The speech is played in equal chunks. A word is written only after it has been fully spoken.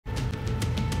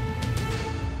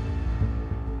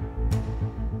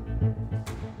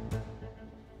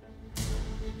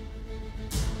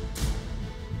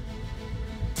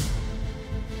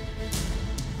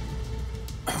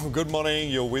Good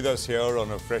morning. You're with us here on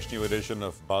a fresh new edition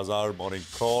of Bazaar Morning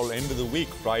Call. End of the week,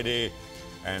 Friday.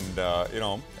 And,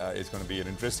 it's going to be an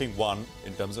interesting one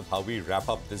in terms of how we wrap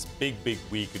up this big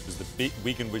week. It was the big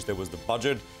week in which there was the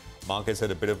budget. Markets had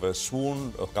a bit of a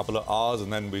swoon, a couple of hours,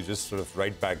 and then we just sort of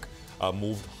right back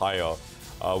moved higher.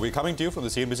 We're coming to you from the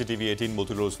CNBC TV18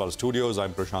 Multi-Rose File Studios.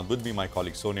 I'm Prashant, with me my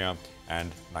colleague Sonia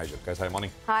and Nigel. Guys, hi,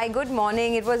 morning. Hi, good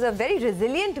morning. It was a very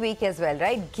resilient week as well,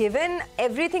 right? Given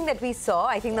everything that we saw,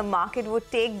 I think the market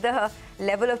would take the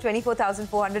level of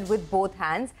 24,400 with both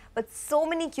hands. But so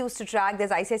many cues to track.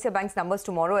 There's ICICI Bank's numbers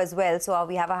tomorrow as well, so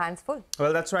we have our hands full.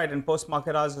 Well, that's right. In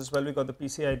post-market hours as well, we got the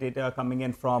PCI data coming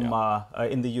in from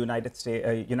in the United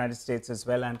States as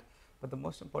well. But the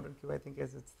most important cue, I think,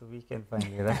 is it's the weekend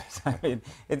finally, right? I mean,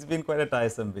 it's been quite a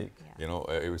tiresome week. Yeah. You know,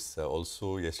 it was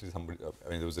also yesterday,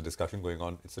 there was a discussion going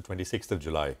on. It's the 26th of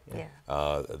July. Yeah.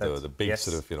 The big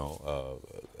sort of,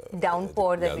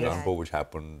 downpour that we had. Downpour which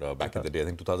happened back in the day, I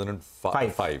think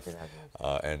 2005.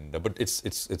 But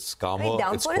it's calmer. I mean,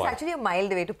 downpour it's is actually a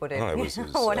mild way to put it. No, it was,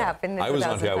 what happened in I was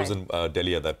not here. I 2005. was in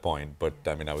Delhi at that point, but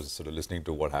I mean, I was sort of listening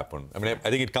to what happened. I mean,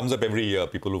 I think it comes up every year,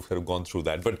 people who've kind of gone through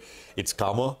that. But it's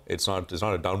calmer. It's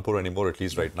not a downpour anymore, at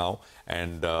least right now.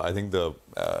 And I think the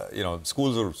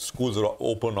schools are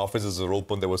open, offices are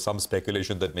open. There was some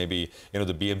speculation that maybe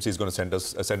the BMC is going to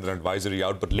send an advisory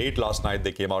out. But late last night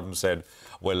they came out and said,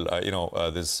 well,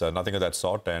 there's nothing of that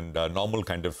sort, and normal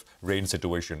kind of rain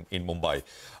situation in Mumbai.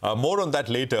 More on that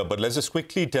later, but let's just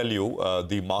quickly tell you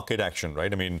the market action,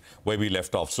 right? I mean, where we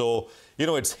left off. So,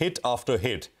 it's hit after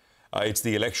hit. It's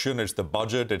the election, it's the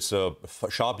budget, it's a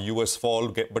sharp US fall.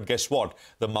 But guess what?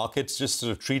 The market's just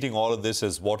sort of treating all of this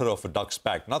as water off a duck's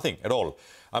back. Nothing at all.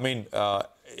 I mean,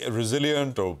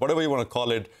 resilient or whatever you want to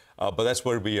call it, but that's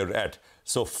where we are at.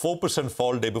 So 4%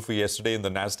 fall day before yesterday in the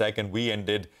Nasdaq, and we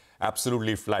ended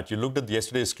absolutely flat. You looked at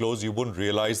yesterday's close, you wouldn't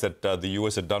realize that the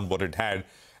US had done what it had.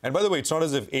 And by the way, it's not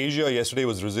as if Asia yesterday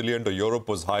was resilient or Europe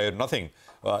was higher, nothing.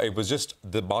 It was just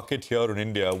the market here in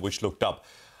India which looked up.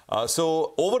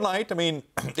 So overnight, I mean,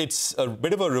 it's a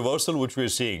bit of a reversal which we're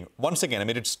seeing. Once again, I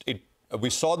mean, we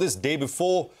saw this day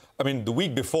before, I mean, the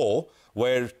week before,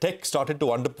 where tech started to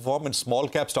underperform and small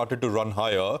cap started to run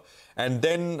higher. And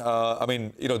then,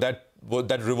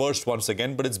 that reversed once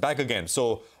again, but it's back again.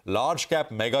 So large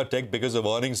cap mega tech, because of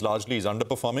earnings largely, is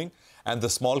underperforming. And the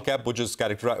small cap, which is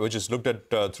looked at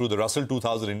through the Russell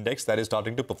 2000 index, that is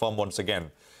starting to perform once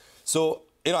again. So,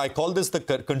 I call this the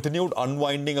continued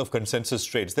unwinding of consensus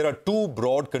trades. There are two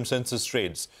broad consensus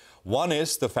trades. One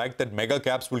is the fact that mega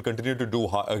caps will continue to do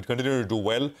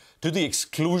well to the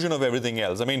exclusion of everything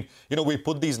else. I mean, we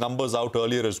put these numbers out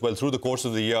earlier as well through the course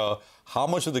of the year. How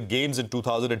much of the gains in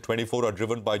 2024 are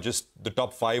driven by just the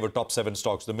top 5 or top 7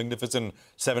 stocks, the magnificent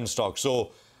 7 stocks?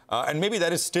 So, and maybe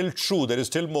that is still true. There is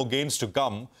still more gains to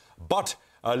come. But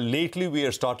lately, we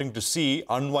are starting to see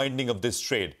unwinding of this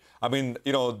trade. I mean,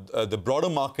 the broader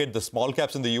market, the small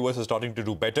caps in the US are starting to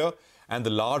do better, and the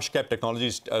large cap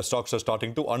technology stocks are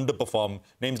starting to underperform.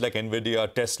 Names like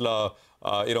Nvidia, Tesla,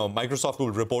 Microsoft will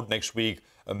report next week,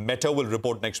 Meta will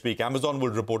report next week, Amazon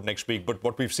will report next week. But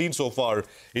what we've seen so far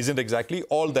isn't exactly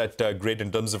all that great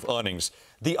in terms of earnings.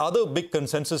 The other big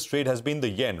consensus trade has been the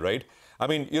yen, right? I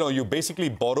mean, you basically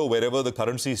borrow wherever the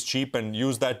currency is cheap and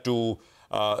use that to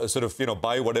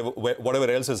buy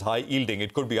whatever else is high yielding.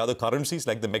 It could be other currencies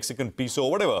like the Mexican peso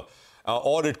or whatever,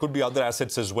 or it could be other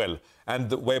assets as well.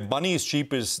 And where money is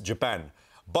cheap is Japan.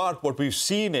 But what we've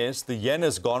seen is the yen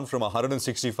has gone from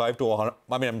 165 to 100.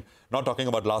 I mean, I'm not talking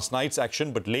about last night's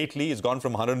action, but lately it's gone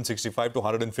from 165 to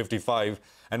 155.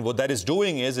 And what that is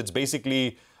doing is it's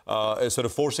basically sort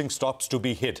of forcing stocks to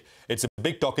be hit. It's a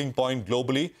big talking point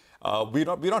globally.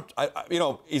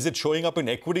 Is it showing up in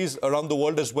equities around the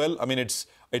world as well? I mean, it's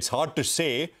hard to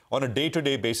say on a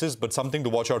day-to-day basis, but something to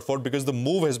watch out for because the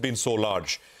move has been so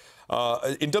large.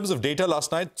 In terms of data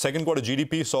last night, second quarter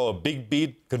GDP saw a big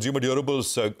beat. Consumer durables,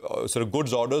 sort of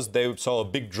goods orders, they saw a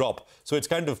big drop. So it's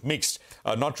kind of mixed,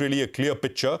 not really a clear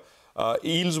picture.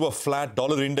 Yields were flat,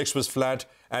 dollar index was flat,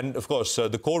 and of course,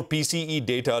 the core PCE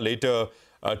data later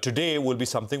today will be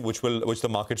something which the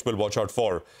markets will watch out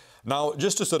for. Now,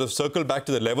 just to sort of circle back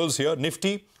to the levels here,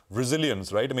 Nifty,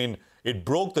 resilience, right? I mean, it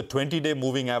broke the 20-day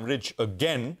moving average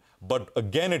again, but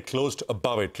again it closed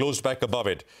back above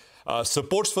it.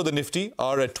 Supports for the Nifty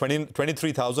are at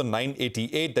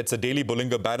 23,988. That's a daily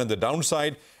Bollinger Band on the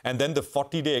downside. And then the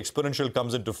 40-day exponential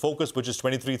comes into focus, which is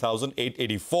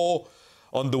 23,884.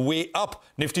 On the way up,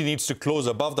 Nifty needs to close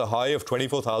above the high of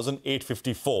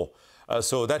 24,854.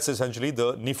 So that's essentially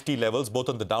the Nifty levels, both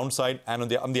on the downside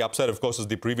and on the upside, of course, is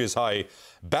the previous high.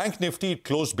 Bank Nifty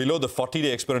closed below the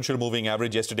 40-day exponential moving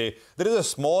average yesterday. There is a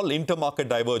small intermarket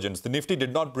divergence. The Nifty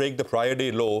did not break the prior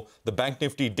day low. The Bank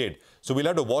Nifty did. So we'll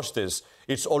have to watch this.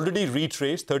 It's already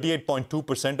retraced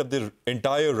 38.2% of the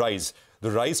entire rise. The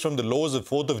rise from the lows of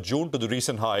 4th of June to the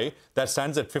recent high, that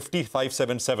stands at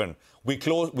 55.77.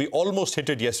 We almost hit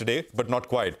it yesterday, but not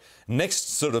quite.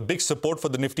 Next sort of big support for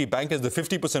the Nifty Bank is the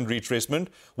 50% retracement,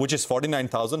 which is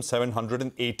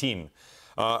 49,718.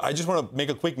 I just want to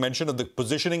make a quick mention of the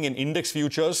positioning in index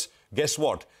futures. Guess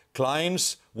what?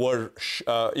 Clients were,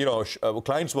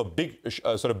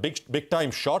 big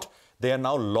time short. They are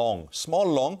now long, small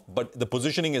long, but the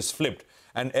positioning is flipped.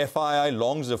 And FII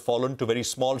longs have fallen to very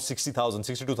small 60,000,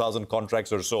 62,000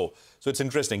 contracts or so. So it's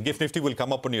interesting. GIFT Nifty will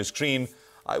come up on your screen.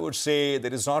 I would say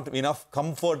there is not enough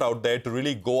comfort out there to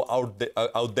really go out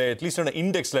there, at least on an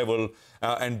index level,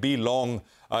 and be long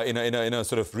in a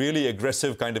sort of really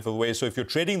aggressive kind of a way. So if you're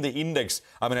trading the index,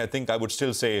 I mean, I think I would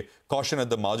still say caution at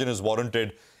the margin is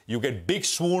warranted. You get big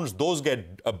swoons, those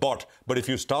get bought. But if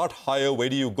you start higher, where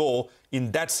do you go?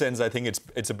 In that sense, I think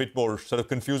it's a bit more sort of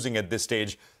confusing at this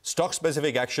stage.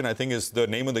 Stock-specific action, I think, is the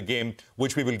name of the game,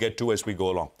 which we will get to as we go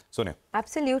along. Sonia.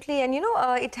 Absolutely. And,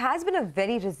 it has been a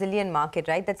very resilient market,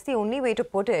 right? That's the only way to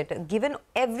put it. Given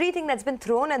everything that's been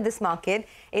thrown at this market,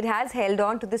 it has held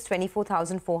on to this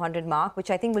 24,400 mark, which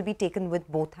I think will be taken with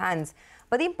both hands.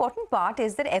 But the important part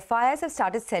is that FIIs have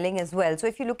started selling as well. So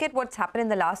if you look at what's happened in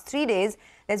the last 3 days,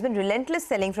 there's been relentless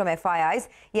selling from FIIs.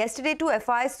 Yesterday, too,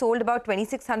 FIIs sold about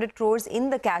 2,600 crores in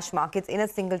the cash markets in a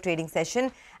single trading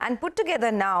session. And put together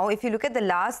now, if you look at the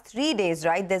last 3 days,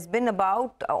 right, there's been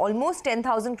about almost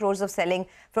 10,000 crores of selling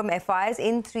from FIIs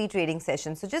in 3 trading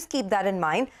sessions. So just keep that in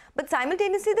mind. But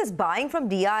simultaneously, there's buying from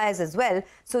DIIs as well.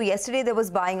 So yesterday, there was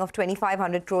buying of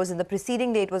 2,500 crores. In the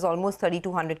preceding day, it was almost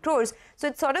 3,200 crores. So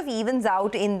it sort of evens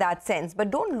out in that sense.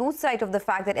 But don't lose sight of the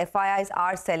fact that FIIs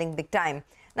are selling big time.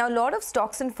 Now, a lot of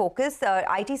stocks in focus.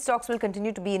 IT stocks will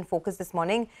continue to be in focus this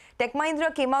morning. Tech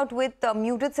Mahindra came out with a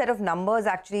muted set of numbers,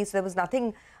 actually. So there was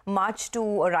nothing much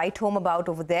to write home about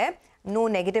over there. No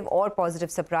negative or positive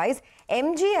surprise.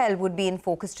 MGL would be in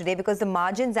focus today because the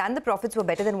margins and the profits were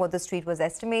better than what the street was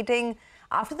estimating.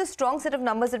 After the strong set of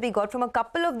numbers that we got from a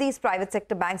couple of these private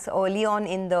sector banks early on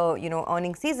in the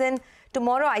earnings season,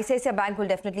 tomorrow ICICI Bank will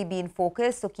definitely be in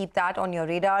focus, so keep that on your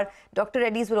radar. Dr.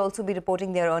 Reddy's will also be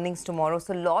reporting their earnings tomorrow,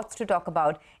 so lots to talk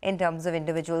about in terms of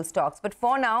individual stocks. But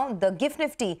for now, the GIFT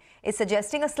Nifty is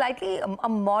suggesting a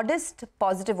modest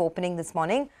positive opening this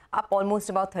morning, up almost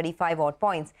about 35 odd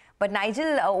points. But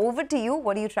Nigel, over to you.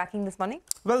 What are you tracking this morning?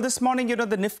 Well, this morning,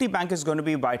 the Nifty Bank is going to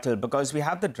be vital because we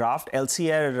have the draft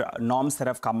LCR norms that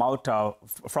have come out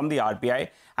from the RBI,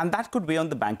 and that could weigh on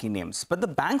the banking names. But the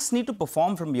banks need to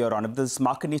perform from here on if this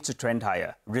market needs to trend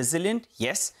higher. Resilient,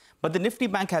 yes, but the Nifty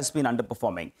Bank has been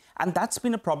underperforming. And that's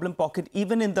been a problem pocket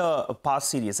even in the past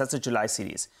series, that's the July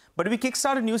series. But we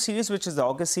kickstart a new series, which is the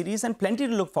August series, and plenty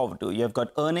to look forward to. You've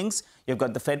got earnings, you've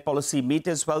got the Fed policy meet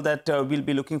as well that we'll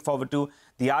be looking forward to,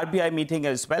 the RBI meeting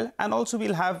as well, and also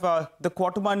we'll have the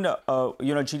quarter one,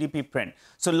 GDP print.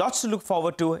 So lots to look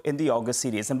forward to in the August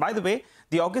series. And by the way,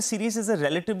 the August series is a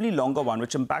relatively longer one,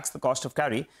 which impacts the cost of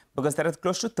carry because there are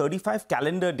close to 35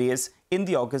 calendar days in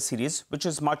the August series, which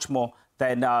is much more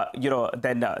than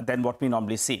what we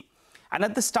normally see. And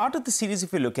at the start of the series,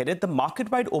 if you look at it, the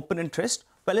market-wide open interest,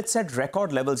 well, it's at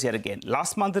record levels yet again.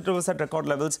 Last month, it was at record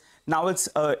levels. Now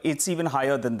it's even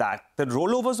higher than that. The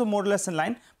rollovers were more or less in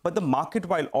line, but the market,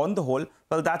 while on the whole,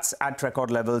 well, that's at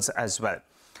record levels as well.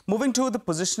 Moving to the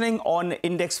positioning on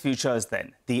index futures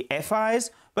then. The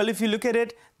FIs, well, if you look at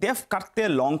it, they have cut their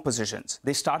long positions.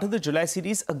 They started the July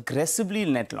series aggressively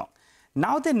net long.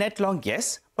 Now they're net long,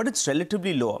 yes, but it's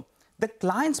relatively lower. The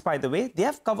clients, by the way, they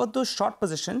have covered those short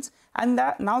positions and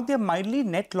now they're mildly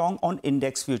net long on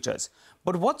index futures.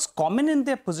 But what's common in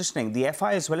their positioning, the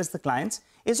FI as well as the clients,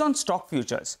 is on stock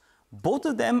futures. Both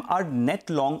of them are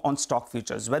net long on stock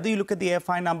futures. Whether you look at the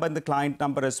FI number and the client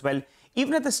number as well,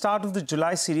 even at the start of the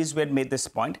July series, we had made this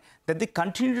point that they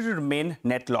continue to remain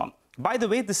net long. By the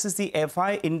way, this is the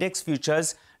FI index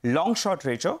futures long-short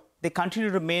ratio. They continue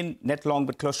to remain net long,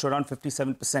 but close to around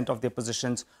 57% of their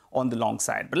positions on the long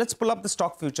side. But let's pull up the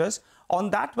stock futures. On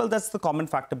that, well, that's the common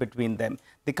factor between them.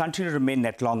 They continue to remain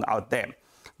net long out there.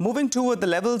 Moving to the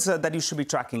levels that you should be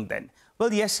tracking then.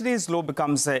 Well, yesterday's low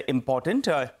becomes important.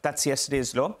 That's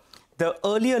yesterday's low. The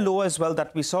earlier low as well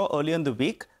that we saw earlier in the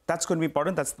week, that's going to be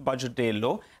important. That's the budget day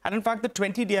low. And in fact, the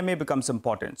 20 DMA becomes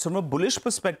important. So from a bullish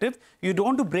perspective, you don't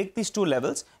want to break these two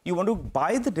levels. You want to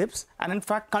buy the dips and in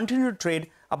fact, continue to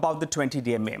trade above the 20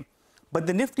 DMA. But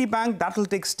the Nifty bank, that will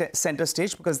take center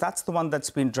stage because that's the one that's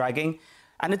been dragging.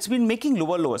 And it's been making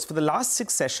lower lows. For the last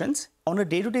 6 sessions, on a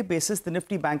day-to-day basis, the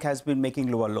Nifty bank has been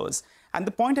making lower lows. And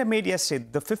the point I made yesterday,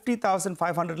 the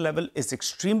 50,500 level is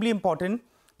extremely important.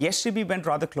 Yesterday, we went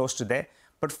rather close to there.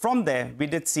 But from there, we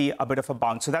did see a bit of a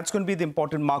bounce. So that's going to be the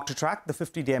important mark to track, the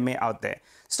 50 DMA out there.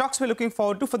 Stocks we're looking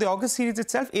forward to for the August series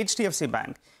itself, HDFC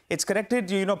Bank. It's corrected,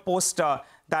 post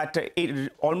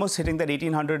almost hitting that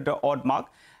 1800 odd mark.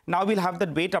 Now we'll have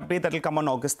that weight update that will come on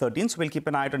August 13th. So we'll keep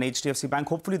an eye out on HDFC Bank.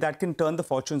 Hopefully that can turn the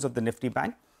fortunes of the Nifty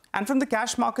Bank. And from the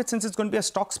cash market, since it's going to be a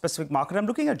stock-specific market, I'm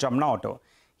looking at Jamna Auto.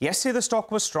 Yesterday, the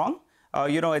stock was strong.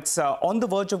 It's on the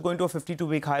verge of going to a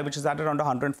 52-week high, which is at around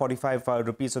 145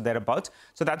 rupees or thereabouts.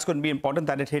 So that's going to be important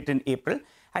that it hit in April.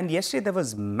 And yesterday, there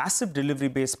was massive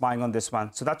delivery-based buying on this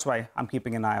one. So that's why I'm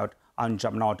keeping an eye out on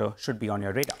Jamna Auto. Should be on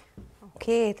your radar.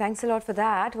 Okay, thanks a lot for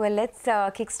that. Well, let's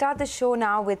kickstart the show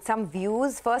now with some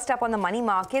views. First up on the money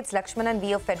markets, Lakshmanan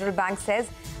V of Federal Bank says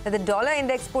that the dollar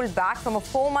index pulled back from a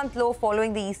 4-month low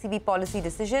following the ECB policy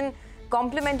decision.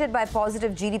 Complemented by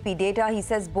positive GDP data, he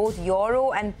says both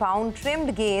euro and pound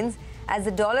trimmed gains as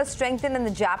the dollar strengthened and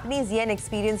the Japanese yen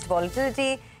experienced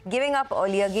volatility, giving up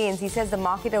earlier gains. He says the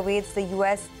market awaits the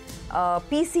US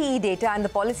PCE data and the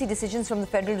policy decisions from the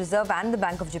Federal Reserve and the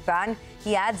Bank of Japan.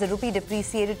 He adds the rupee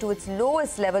depreciated to its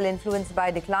lowest level, influenced by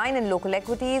a decline in local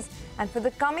equities. And for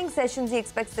the coming sessions, he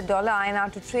expects the dollar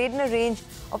INR to trade in a range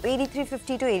of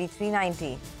 83.50 to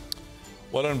 83.90.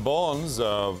 Well, on bonds,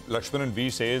 Lakshmanan V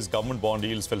says government bond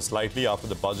yields fell slightly after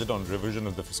the budget on revision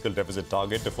of the fiscal deficit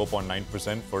target to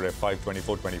 4.9% for FY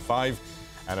 24-25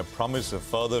 and a promise of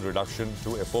further reduction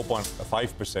to a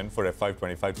 4.5% for FY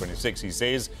 25-26. He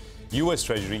says US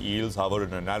Treasury yields hover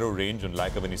in a narrow range on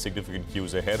lack of any significant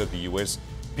cues ahead of the US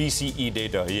PCE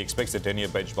data. He expects the 10-year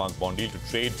benchmark bond yield to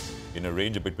trade in a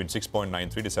range of between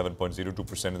 6.93 to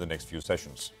 7.02% in the next few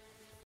sessions.